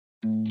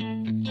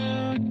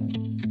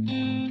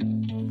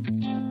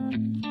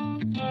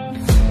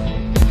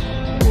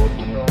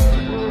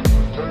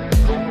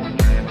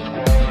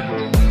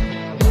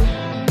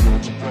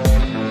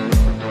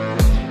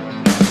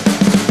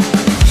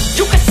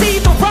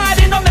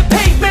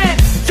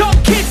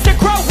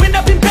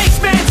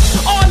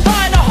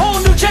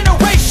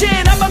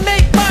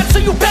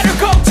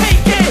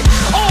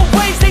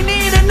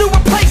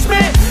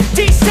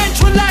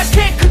Decentralized,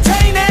 can't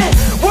contain it.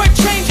 We're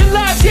changing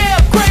lives, yeah,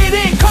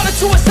 upgrading. Call it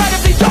suicide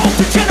of the old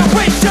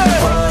degeneration.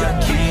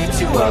 What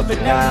keeps you up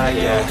at night,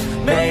 yeah?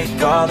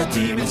 Make all the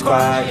demons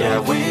quiet, yeah.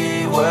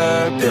 We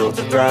were built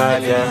to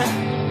thrive, yeah.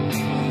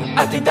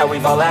 I think that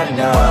we've all had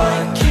enough.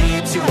 What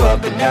keeps you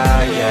up at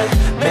night, yeah?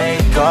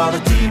 Make all the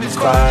demons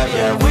quiet,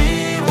 yeah.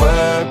 We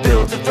were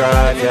built to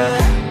thrive, yeah.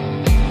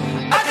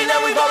 I think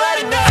that we've all had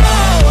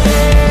enough.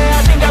 Yeah,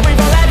 I think that we've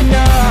all had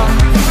enough.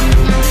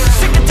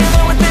 Sick of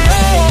dealing with the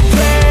old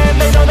plan.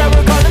 They know that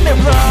we're calling it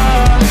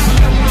bluff.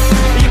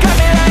 You got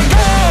me like,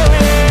 oh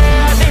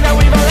yeah, I think that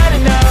we've all had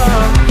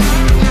enough.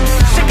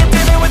 Sick of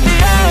dealing with the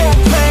old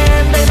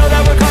plan. They know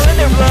that we're calling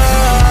it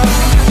bluff.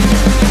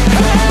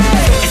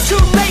 Hey, it's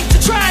too late to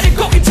try to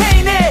go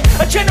contain it.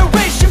 A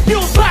generation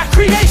fueled by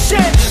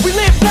creation. We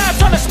live lives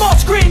on a small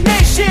screen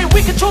nation.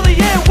 We control the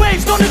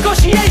airwaves, no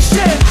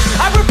negotiation.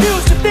 I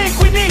refuse to think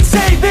we need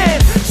saving.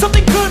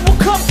 Something good will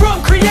come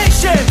from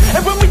creation.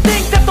 And when we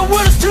think that the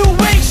world is too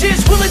anxious,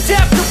 we'll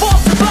adapt,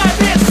 evolve,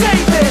 survive and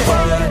save it.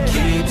 What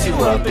keeps you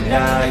up at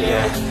night,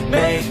 yeah?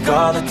 Make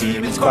all the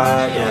demons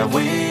quiet, yeah.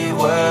 We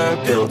were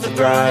built to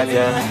thrive,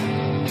 yeah.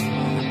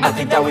 I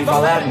think that we've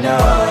all had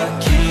enough.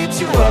 What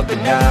keeps you up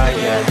at night,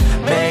 yeah?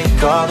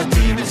 Make all the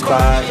demons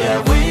quiet, yeah.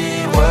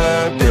 We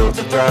were built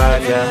to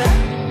thrive,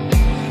 yeah.